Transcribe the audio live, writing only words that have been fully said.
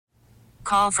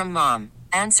call from mom.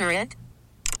 Answer it.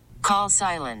 Call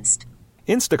silenced.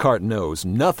 Instacart knows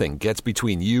nothing gets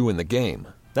between you and the game.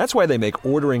 That's why they make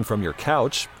ordering from your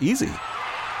couch easy.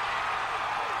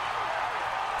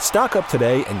 Stock up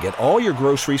today and get all your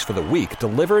groceries for the week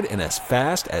delivered in as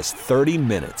fast as 30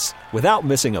 minutes without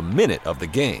missing a minute of the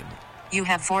game. You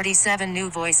have 47 new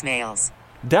voicemails.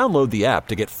 Download the app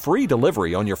to get free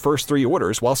delivery on your first 3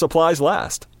 orders while supplies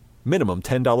last. Minimum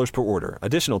 $10 per order.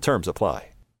 Additional terms apply.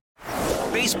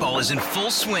 Baseball is in full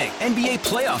swing. NBA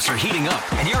playoffs are heating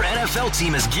up, and your NFL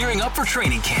team is gearing up for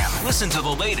training camp. Listen to the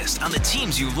latest on the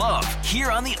teams you love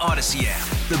here on the Odyssey app.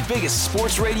 The biggest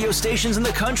sports radio stations in the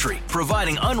country,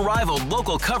 providing unrivaled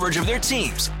local coverage of their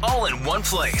teams, all in one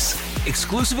place.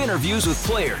 Exclusive interviews with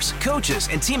players, coaches,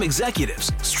 and team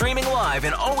executives, streaming live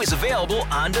and always available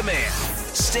on demand.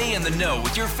 Stay in the know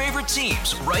with your favorite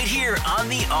teams right here on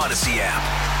the Odyssey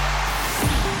app.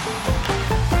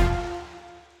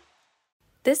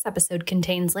 This episode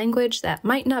contains language that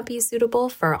might not be suitable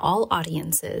for all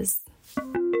audiences.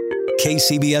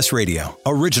 KCBS Radio,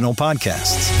 original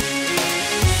podcasts.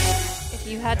 If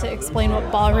you had to explain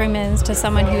what ballroom is to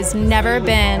someone who's never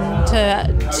been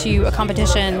to a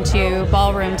competition, to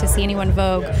ballroom, to see anyone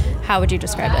Vogue, how would you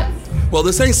describe it? Well,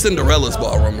 this ain't Cinderella's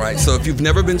ballroom, right? So if you've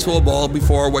never been to a ball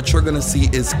before, what you're going to see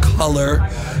is color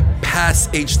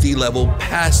past HD level,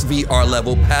 past VR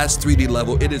level, past 3D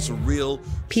level. It is real.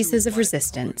 Pieces of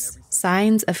resistance,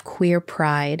 signs of queer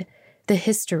pride, the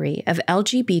history of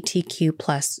LGBTQ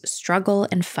plus struggle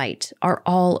and fight are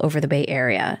all over the Bay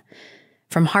Area.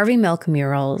 From Harvey Milk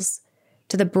murals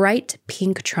to the bright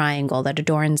pink triangle that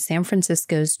adorns San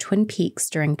Francisco's Twin Peaks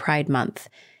during Pride Month,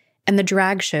 and the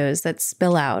drag shows that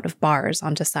spill out of bars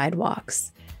onto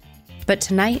sidewalks. But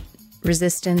tonight,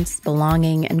 resistance,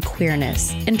 belonging, and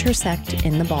queerness intersect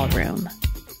in the ballroom.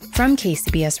 From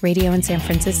KCBS Radio in San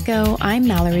Francisco, I'm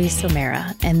Mallory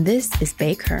Somera, and this is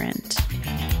Bay Current.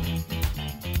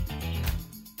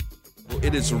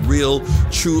 It is real,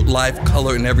 true life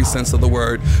color in every sense of the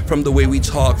word. From the way we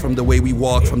talk, from the way we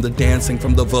walk, from the dancing,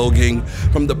 from the voguing,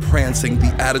 from the prancing.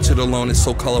 The attitude alone is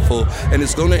so colorful, and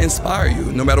it's going to inspire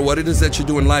you. No matter what it is that you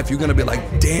do in life, you're going to be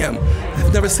like, damn,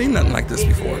 I've never seen nothing like this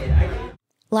before.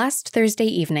 Last Thursday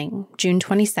evening, June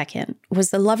 22nd, was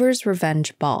the Lovers'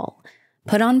 Revenge Ball,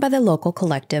 put on by the local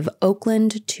collective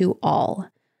Oakland to All.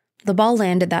 The ball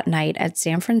landed that night at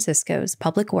San Francisco's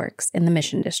Public Works in the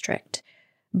Mission District.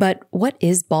 But what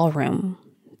is ballroom?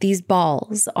 These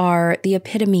balls are the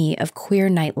epitome of queer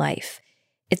nightlife.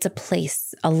 It's a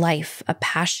place, a life, a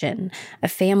passion, a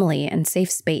family, and safe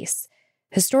space,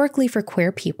 historically for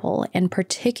queer people and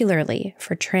particularly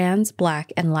for Trans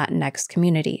Black and Latinx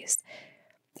communities.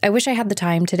 I wish I had the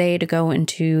time today to go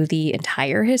into the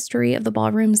entire history of the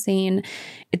ballroom scene.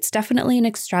 It's definitely an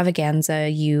extravaganza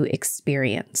you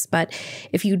experience, but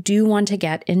if you do want to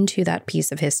get into that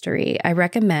piece of history, I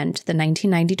recommend the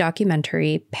 1990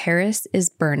 documentary Paris is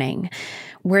Burning,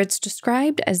 where it's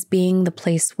described as being the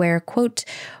place where, quote,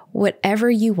 whatever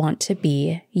you want to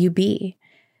be, you be.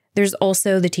 There's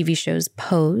also the TV shows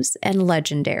Pose and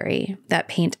Legendary that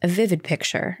paint a vivid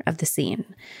picture of the scene.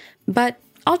 But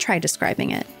I'll try describing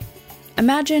it.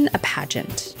 Imagine a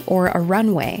pageant, or a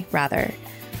runway, rather.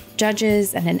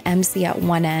 Judges and an MC at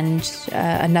one end,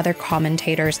 another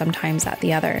commentator sometimes at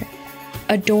the other.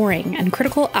 Adoring and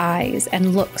critical eyes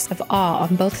and looks of awe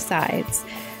on both sides.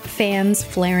 Fans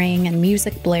flaring and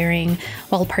music blaring,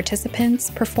 while participants,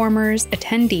 performers,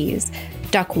 attendees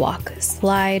duck walk,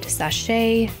 slide,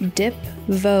 sashay, dip,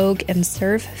 vogue, and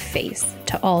serve face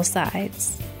to all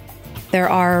sides. There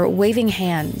are waving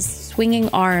hands, swinging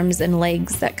arms, and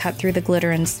legs that cut through the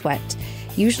glitter and sweat,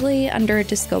 usually under a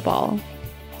disco ball.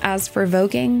 As for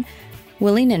voguing,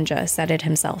 Willie Ninja said it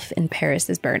himself in Paris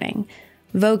is Burning.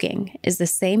 Voguing is the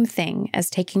same thing as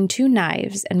taking two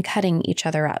knives and cutting each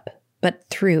other up, but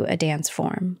through a dance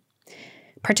form.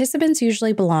 Participants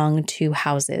usually belong to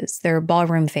houses, their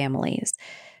ballroom families,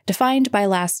 defined by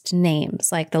last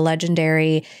names like the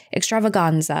legendary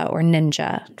Extravaganza or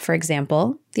Ninja. For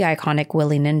example, the iconic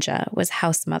Willie Ninja was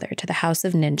house mother to the House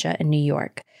of Ninja in New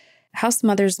York. House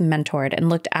mothers mentored and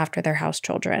looked after their house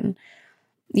children.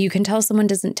 You can tell someone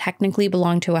doesn't technically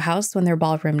belong to a house when their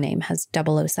ballroom name has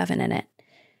 007 in it.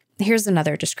 Here's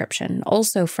another description,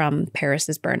 also from Paris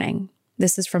is Burning.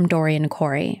 This is from Dorian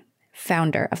Corey,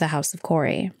 founder of the House of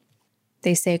Corey.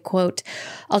 They say, quote,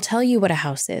 I'll tell you what a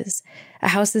house is. A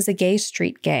house is a gay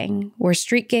street gang. Where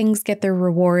street gangs get their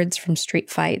rewards from street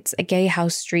fights, a gay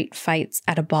house street fights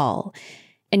at a ball.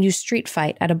 And you street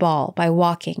fight at a ball by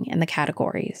walking in the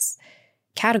categories.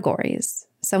 Categories,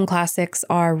 Some classics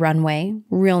are runway,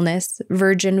 realness,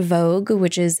 virgin vogue,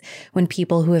 which is when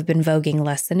people who have been voguing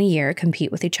less than a year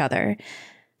compete with each other.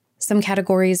 Some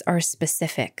categories are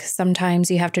specific.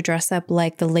 Sometimes you have to dress up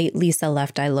like the late Lisa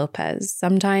Left Eye Lopez.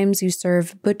 Sometimes you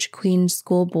serve butch queen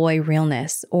schoolboy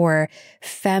realness or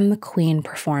femme queen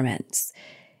performance.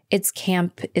 It's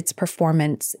camp, it's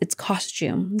performance, it's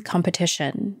costume,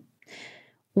 competition.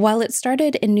 While it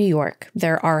started in New York,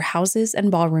 there are houses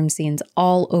and ballroom scenes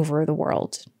all over the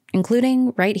world,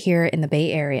 including right here in the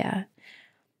Bay Area,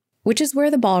 which is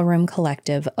where the ballroom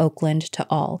collective Oakland to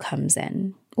All comes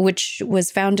in, which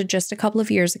was founded just a couple of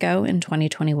years ago in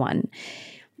 2021.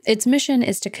 Its mission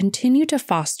is to continue to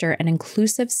foster an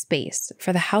inclusive space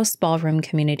for the house ballroom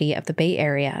community of the Bay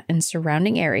Area and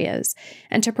surrounding areas,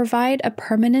 and to provide a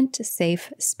permanent,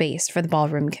 safe space for the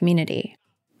ballroom community.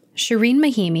 Shireen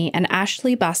Mahimi and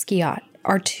Ashley Basquiat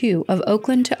are two of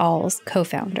Oakland to All's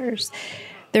co-founders.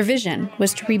 Their vision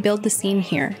was to rebuild the scene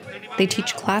here. They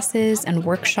teach classes and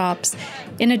workshops,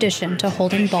 in addition to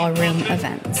holding ballroom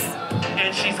events.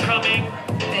 And she's coming.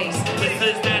 This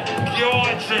is that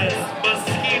gorgeous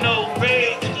Moschino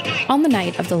beige. On the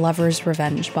night of the Lovers'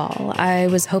 Revenge Ball, I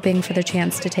was hoping for the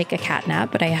chance to take a cat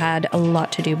nap, but I had a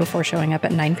lot to do before showing up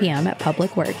at 9 p.m. at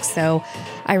Public Works, so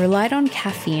I relied on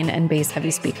caffeine and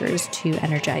bass-heavy speakers to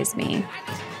energize me.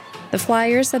 The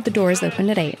flyer said the doors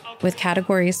opened at 8, with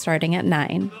categories starting at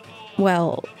 9.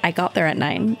 Well, I got there at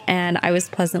 9, and I was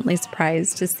pleasantly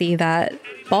surprised to see that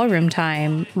ballroom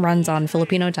time runs on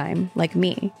Filipino time, like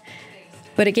me.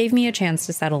 But it gave me a chance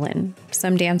to settle in.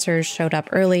 Some dancers showed up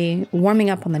early, warming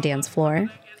up on the dance floor,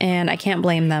 and I can't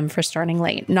blame them for starting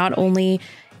late. Not only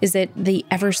is it the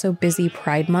ever so busy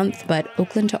Pride Month, but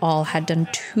Oakland to All had done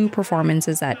 2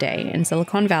 performances that day, in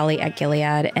Silicon Valley at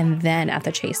Gilead and then at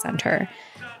the Chase Center.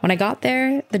 When I got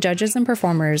there, the judges and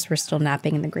performers were still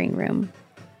napping in the green room.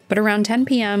 But around 10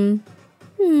 p.m.,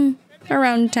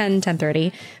 around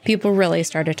 10:30, people really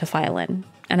started to file in,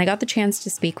 and I got the chance to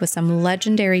speak with some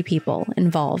legendary people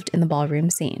involved in the ballroom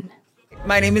scene.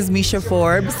 My name is Misha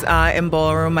Forbes. In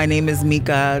ballroom, my name is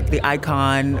Mika, the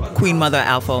icon, Queen Mother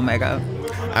Alpha Omega.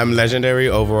 I'm legendary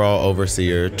overall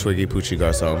overseer, Twiggy Poochie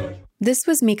Garcon. This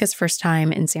was Mika's first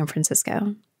time in San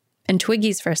Francisco, and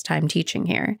Twiggy's first time teaching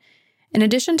here. In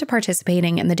addition to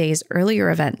participating in the day's earlier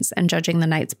events and judging the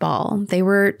night's ball, they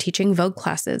were teaching Vogue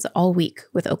classes all week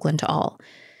with Oakland to All.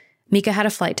 Mika had a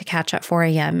flight to catch at 4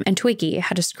 a.m., and Twiggy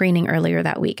had a screening earlier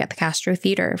that week at the Castro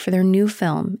Theater for their new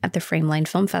film at the Frameline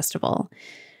Film Festival.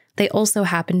 They also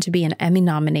happened to be an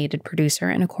Emmy-nominated producer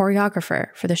and a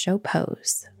choreographer for the show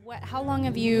Pose. How long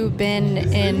have you been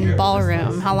in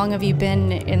ballroom? How long have you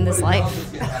been in this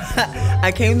life?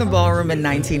 I came to ballroom in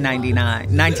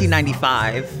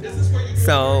 1995,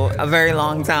 so a very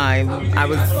long time. I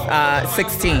was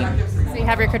 16. So you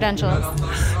have your credentials?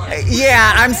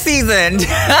 Yeah, I'm seasoned.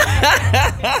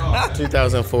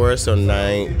 2004, so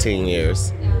 19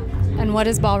 years. And what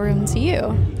is ballroom to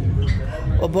you?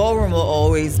 Well, ballroom will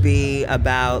always be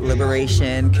about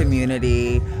liberation,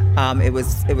 community. It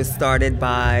was started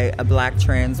by a Black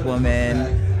trans woman,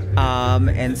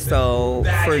 and so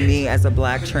for me as a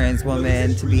Black trans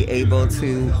woman to be able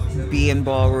to be in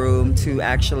ballroom, to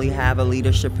actually have a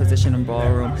leadership position in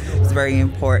ballroom is very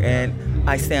important.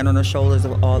 I stand on the shoulders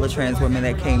of all the trans women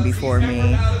that came before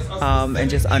me, and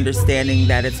just understanding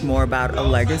that it's more about a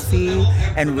legacy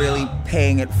and really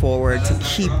paying it forward to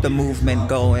keep the movement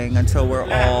going until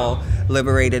we're all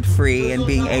liberated, free, and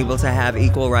being able to have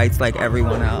equal rights like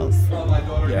everyone else.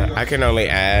 Yeah, I can only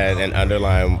add and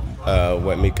underline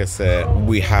what Mika said.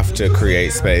 We have to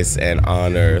create space and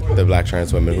honor the Black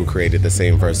trans women who created the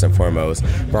scene first and foremost.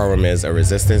 Ballroom is a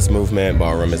resistance movement.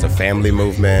 Ballroom is a family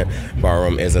movement.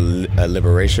 Ballroom is a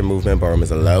liberation movement. Ballroom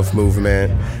is a love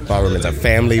movement. Ballroom is a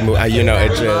family movement.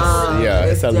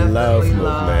 It's a love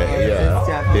movement. It's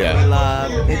definitely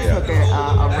love. It took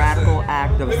a radical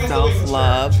act of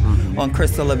self-love on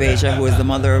Crystal LaBeija, who is the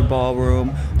mother of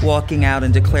ballroom, walking out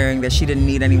and declaring that she didn't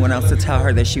need anyone else to tell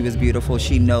her that she was beautiful.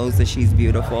 She knows that she's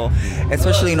beautiful,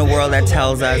 especially in a world that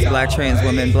tells us, Black trans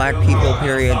women, Black people,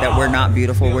 period, that we're not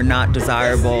beautiful, we're not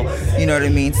desirable. You know what I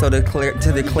mean? So to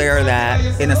declare that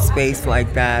in a space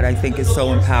like that, I think is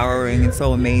so empowering and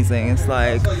so amazing. It's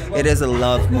like, it is a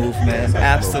love movement.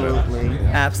 Absolutely.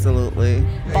 Absolutely.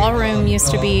 Ballroom used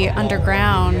to be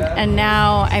underground, and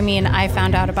now, I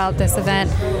found out about this event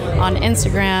on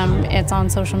Instagram, it's on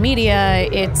social media,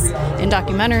 it's in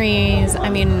documentaries.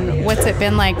 What's it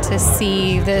been like to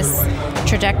see this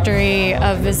trajectory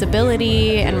of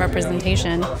visibility and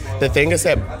representation? The thing is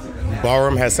that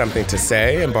ballroom has something to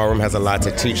say, and ballroom has a lot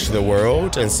to teach the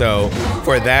world. And so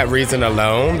for that reason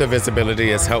alone, the visibility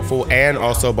is helpful, and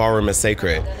also ballroom is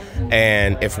sacred.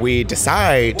 And if we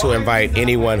decide to invite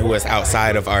anyone who is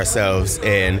outside of ourselves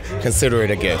in, consider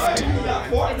it a gift.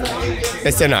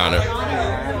 It's an honor.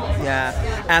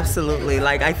 Yeah, absolutely.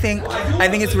 Like I think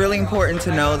it's really important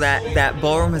to know that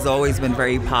ballroom has always been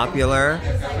very popular.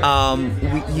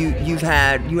 You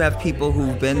have people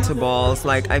who've been to balls.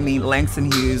 Like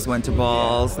Langston Hughes went to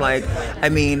balls.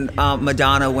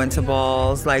 Madonna went to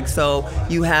balls. So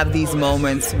you have these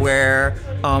moments where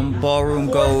ballroom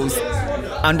goes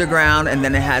underground, and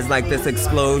then it has this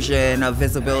explosion of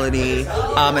visibility,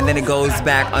 and then it goes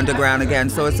back underground again.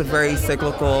 So it's a very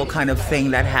cyclical kind of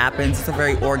thing that happens. It's a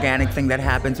very organic thing that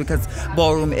happens because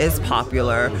ballroom is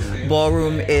popular.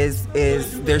 Ballroom is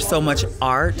there's so much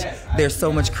art, there's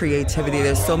so much creativity,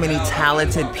 there's so many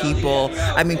talented people.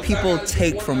 People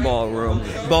take from ballroom.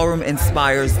 Ballroom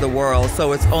inspires the world,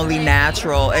 so it's only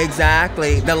natural.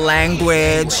 Exactly. The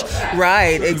language,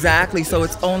 right, exactly. So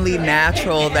it's only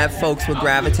natural that folks would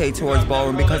gravitate towards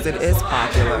ballroom because it is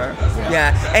popular.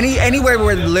 Yeah. Anywhere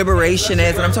where liberation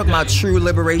is, and I'm talking about true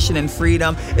liberation and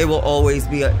freedom, it will always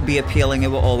be appealing. It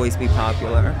will always be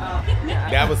popular.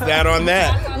 That was that on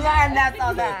that. Yeah, and that's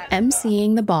on that.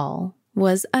 emceeing the ball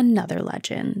was another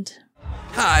legend.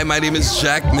 Hi, my name is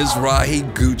Jack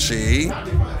Mizrahi Gucci.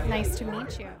 Nice to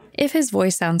meet you. If his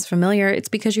voice sounds familiar, it's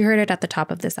because you heard it at the top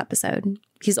of this episode.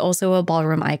 He's also a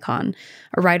ballroom icon,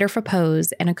 a writer for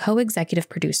Pose, and a co-executive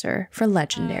producer for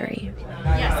Legendary.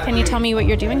 Yes. Can you tell me what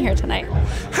you're doing here tonight?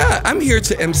 Hi, I'm here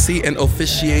to MC and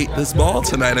officiate this ball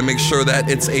tonight and make sure that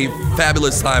it's a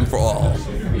fabulous time for all.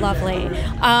 Lovely.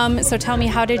 So tell me,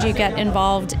 how did you get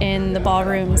involved in the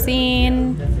ballroom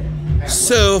scene?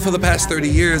 So for the past 30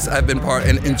 years, I've been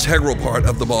an integral part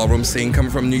of the ballroom scene,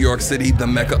 coming from New York City, the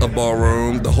mecca of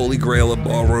ballroom, the holy grail of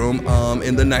ballroom.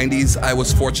 In the 90s, I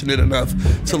was fortunate enough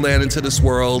to land into this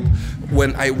world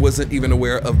when I wasn't even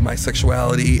aware of my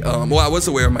sexuality. I was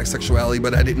aware of my sexuality,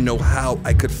 but I didn't know how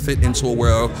I could fit into a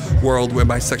world where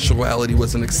my sexuality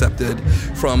wasn't accepted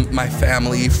from my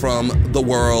family, from the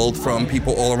world, from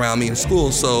people all around me in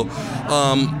school. So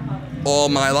all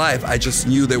my life, I just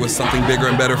knew there was something bigger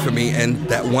and better for me. And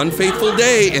that one fateful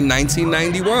day in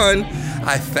 1991,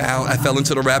 I fell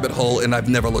into the rabbit hole, and I've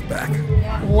never looked back.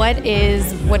 What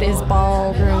is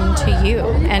ballroom to you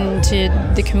and to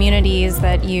the communities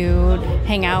that you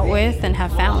hang out with and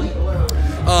have found?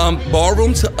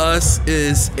 Ballroom to us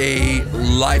is a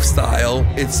lifestyle.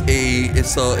 It's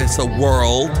a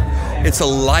world. It's a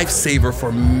lifesaver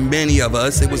for many of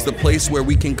us. It was the place where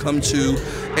we can come to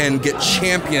and get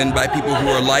championed by people who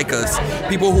are like us.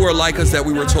 People who are like us that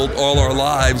we were told all our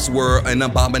lives were an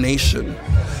abomination.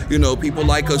 People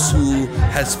like us who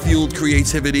has fueled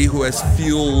creativity, who has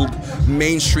fueled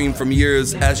mainstream from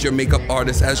years as your makeup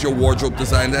artist, as your wardrobe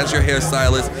designer, as your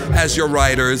hairstylist, as your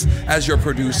writers, as your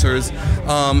producers.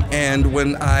 And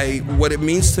what it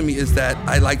means to me is that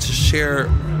I like to share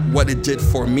what it did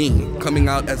for me, coming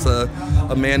out as a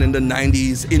man in the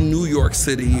 90s in New York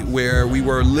City, where we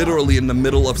were literally in the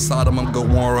middle of Sodom and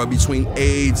Gomorrah between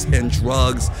AIDS and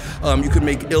drugs. You could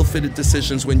make ill-fitted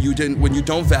decisions when you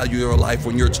don't value your life,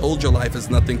 when you're told your life is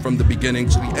nothing from the beginning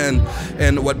to the end.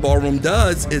 And what ballroom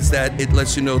does is that it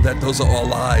lets you know that those are all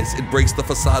lies. It breaks the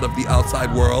facade of the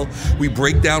outside world. We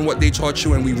break down what they taught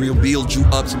you, and we rebuild you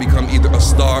up to become either a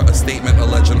star, a statement, a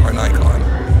legend, or an icon.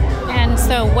 And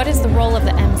so what is the role of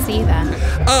the MC then?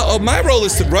 My role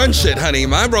is to run shit, honey.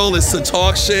 My role is to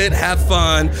talk shit, have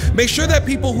fun, make sure that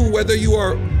people who, whether you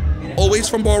are always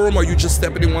from ballroom or you just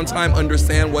stepping in one time,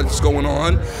 understand what's going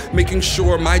on. Making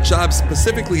sure my job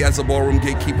specifically as a ballroom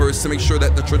gatekeeper is to make sure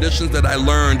that the traditions that I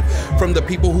learned from the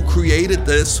people who created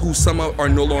this, who some are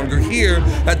no longer here,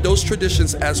 that those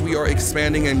traditions, as we are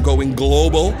expanding and going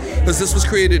global, because this was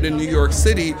created in New York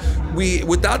City,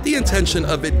 without the intention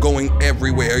of it going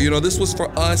everywhere. This was for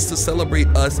us to celebrate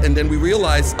us, and then we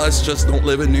realized us just don't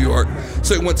live in New York.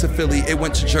 So it went to Philly, it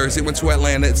went to Jersey, it went to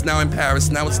Atlanta, it's now in Paris,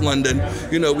 now it's London.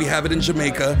 We have it in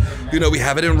Jamaica, we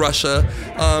have it in Russia.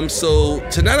 So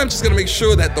tonight I'm just gonna make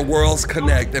sure that the worlds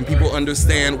connect and people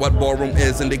understand what ballroom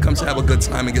is, and they come to have a good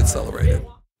time and get celebrated.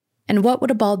 And what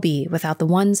would a ball be without the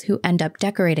ones who end up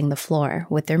decorating the floor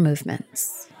with their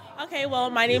movements? Okay, well,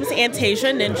 my name is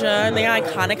Antasia Ninja, and the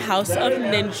iconic House of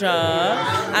Ninja.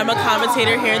 I'm a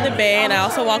commentator here in the Bay, and I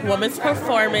also walk women's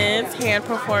performance, hand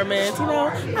performance.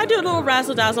 I do a little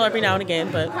razzle-dazzle every now and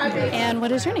again. But And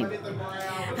what is your name?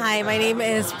 Hi, my name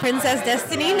is Princess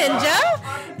Destiny Ninja,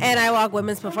 and I walk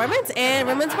women's performance and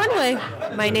women's runway.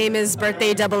 My name is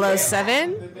Birthday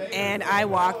 007, and I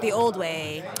walk the old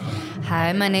way.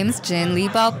 Hi, my name's Jin Lee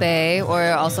Balpe,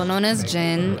 or also known as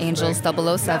Jin, Angels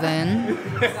 007.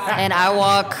 And I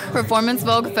walk Performance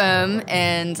Vogue Femme,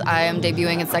 and I am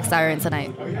debuting in Sex Siren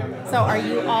tonight. So are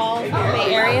you all from the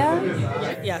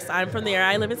area? Yes, I'm from the area.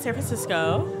 I live in San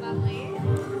Francisco.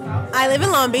 I live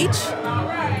in Long Beach.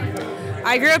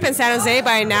 I grew up in San Jose, but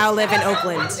I now live in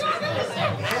Oakland.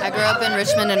 I grew up in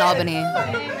Richmond and Albany.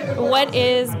 What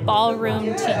is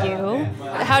ballroom to you?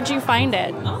 How'd you find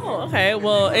it? Oh, okay.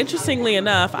 Well, interestingly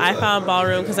enough, I found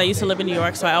ballroom because I used to live in New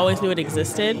York, so I always knew it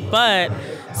existed. But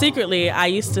secretly, I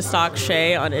used to stalk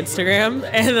Shay on Instagram,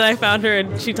 and then I found her,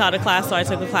 and she taught a class, so I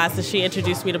took the class, and she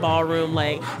introduced me to ballroom.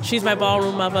 Like, she's my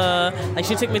ballroom mother. Like,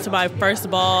 she took me to my first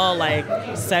ball, like,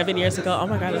 7 years ago. Oh,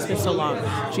 my God, it's been so long.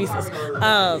 Jesus.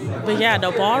 But, yeah,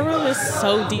 no, ballroom is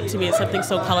so deep to me. It's something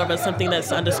so colorful, something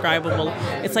that's undescribable.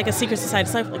 It's like a secret society.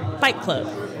 It's like Fight Club.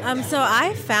 So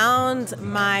I found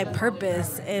my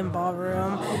purpose in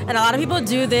ballroom, and a lot of people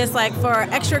do this like for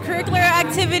extracurricular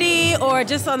activity or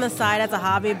just on the side as a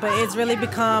hobby, but it's really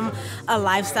become a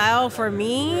lifestyle for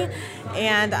me.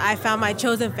 And I found my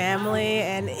chosen family,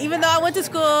 and even though I went to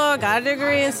school, got a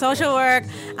degree in social work,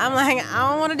 I'm like, I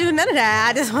don't want to do none of that.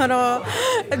 I just want to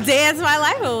dance my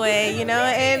life away,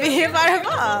 and be a part of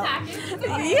ball.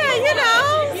 Yeah,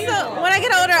 so when I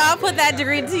get older, I'll put that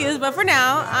degree to use, but for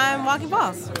now, I'm walking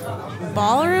balls.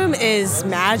 Ballroom is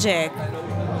magic.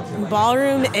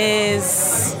 Ballroom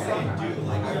is,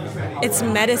 it's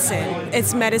medicine.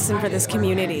 It's medicine for this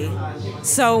community.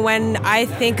 So when I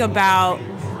think about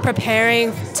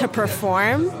preparing to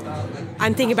perform,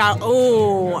 I'm thinking about,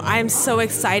 I'm so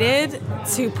excited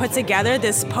to put together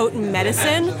this potent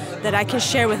medicine that I can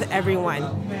share with everyone.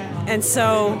 And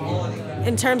so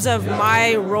in terms of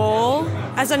my role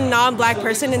as a non-Black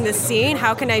person in this scene,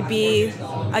 how can I be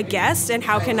a guest and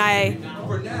how can I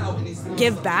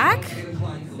give back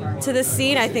to the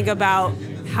scene? I think about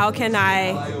how can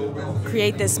I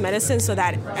create this medicine so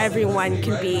that everyone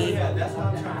can be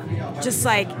just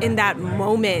like in that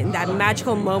moment, that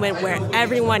magical moment where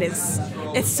everyone it's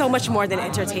so much more than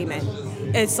entertainment.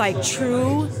 It's like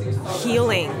true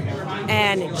healing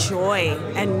and joy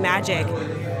and magic.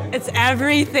 It's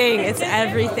everything. It's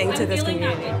everything to this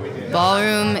community.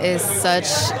 Ballroom is such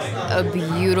a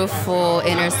beautiful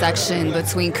intersection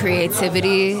between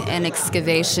creativity and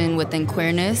excavation within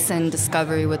queerness and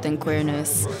discovery within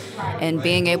queerness. And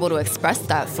being able to express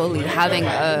that fully, having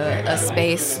a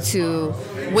space to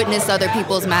witness other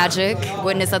people's magic,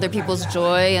 witness other people's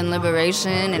joy and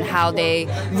liberation and how they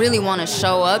really want to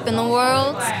show up in the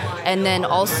world. And then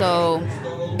also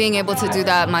being able to do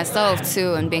that myself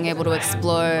too, and being able to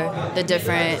explore the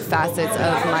different facets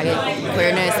of my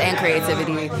queerness and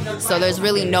creativity. So there's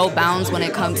really no bounds when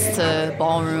it comes to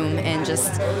ballroom and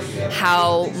just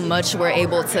how much we're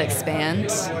able to expand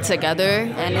together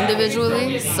and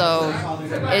individually. So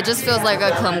it just feels like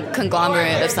a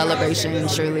conglomerate of celebration,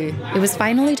 truly. It was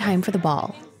finally time for the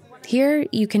ball. Here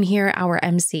you can hear our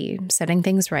MC setting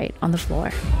things right on the floor.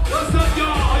 What's up, y'all?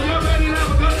 Are you ready to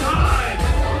have a good time?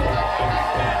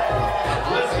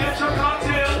 Let's get your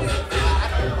cocktails.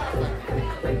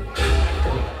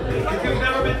 If you've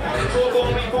never been to a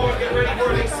ball before, get ready for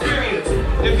an experience.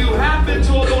 If you have been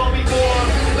to a ball before,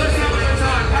 let's have a good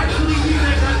time. Actually, DJ,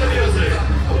 turn the music.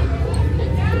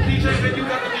 DJ, can you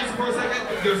got the music for a second?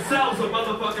 Give yourselves a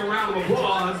motherfucking round of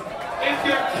applause. If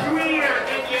you're queer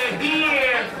and you're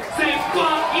here, say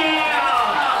fuck yeah!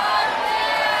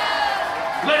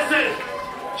 Listen,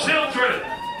 children,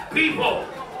 people,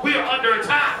 we are under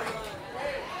attack.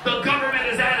 The government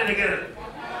is at it again.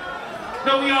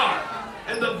 No, we are.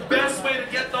 And the best way to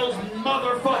get those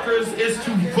motherfuckers is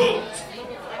to vote.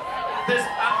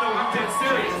 I'm dead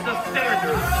serious. The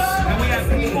standard. And we have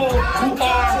people who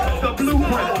are the blueprint.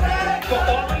 For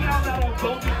all of y'all that are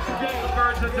voting today,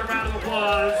 virgins, a round of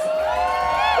applause.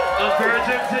 A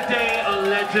virgin today, a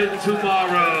legend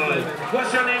tomorrow.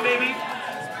 What's your name, baby?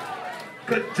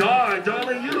 Kadar,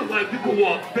 darling, you look like you could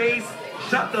walk face.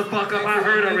 Shut the fuck up, I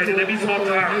heard already. Let me talk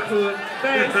to her.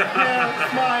 Face, yeah,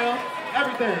 smile,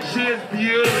 everything. She is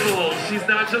beautiful. She's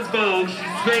not just Vogue,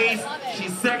 she's face,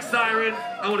 she's Sex Siren.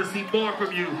 I want to see more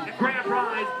from you. Grand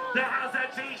prize, the house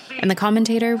at G. And the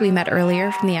commentator we met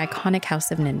earlier from the iconic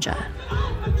House of Ninja.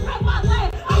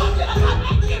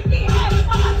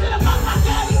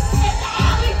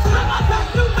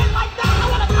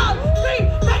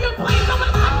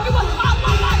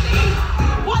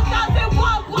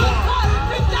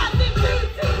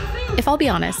 If I'll be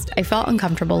honest, I felt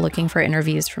uncomfortable looking for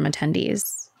interviews from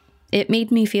attendees. It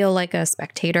made me feel like a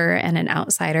spectator and an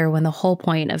outsider when the whole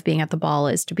point of being at the ball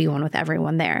is to be one with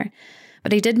everyone there.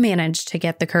 but he did manage to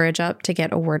get the courage up to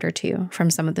get a word or two from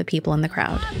some of the people in the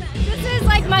crowd. This is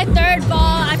like my third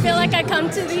ball. I feel like I come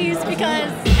to these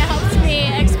because it helps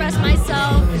me express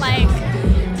myself, like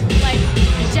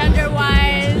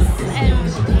gender-wise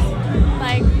and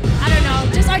like, I don't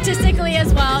know, just artistically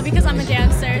as well because I'm a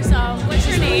dancer. So what's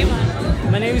your name?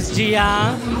 My name is Gia.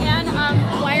 And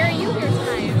why are you here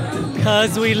tonight?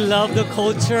 Because we love the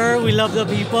culture, we love the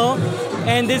people,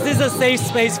 and this is a safe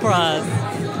space for us.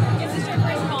 Is this your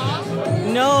first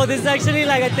ball? No, this is actually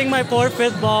like I think my 4th,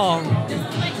 5th ball. This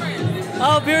is my first.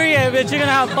 Oh, period, but you're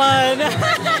gonna have fun.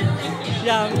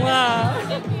 Yeah, mwah.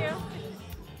 Thank you.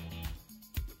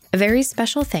 A very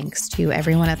special thanks to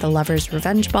everyone at the Lovers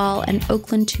Revenge Ball and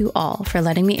Oakland to all for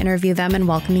letting me interview them and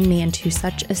welcoming me into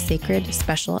such a sacred,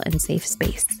 special, and safe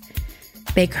space.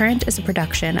 Bay Current is a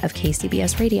production of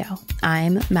KCBS Radio.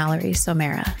 I'm Mallory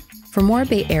Somera. For more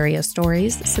Bay Area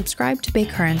stories, subscribe to Bay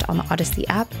Current on the Odyssey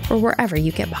app or wherever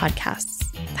you get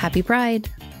podcasts. Happy Pride!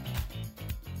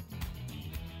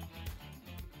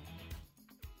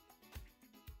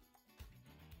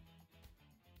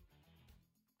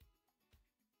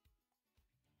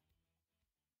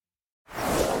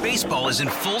 Baseball is in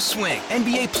full swing.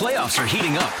 NBA playoffs are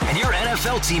heating up, and your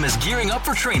NFL team is gearing up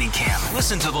for training camp.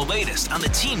 Listen to the latest on the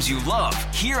teams you love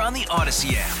here on the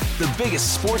Odyssey app. The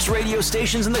biggest sports radio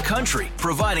stations in the country,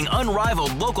 providing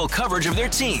unrivaled local coverage of their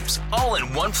teams, all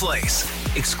in one place.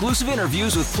 Exclusive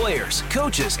interviews with players,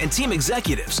 coaches, and team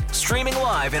executives, streaming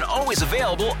live and always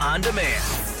available on demand.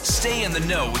 Stay in the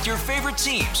know with your favorite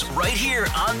teams right here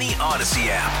on the Odyssey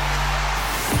app.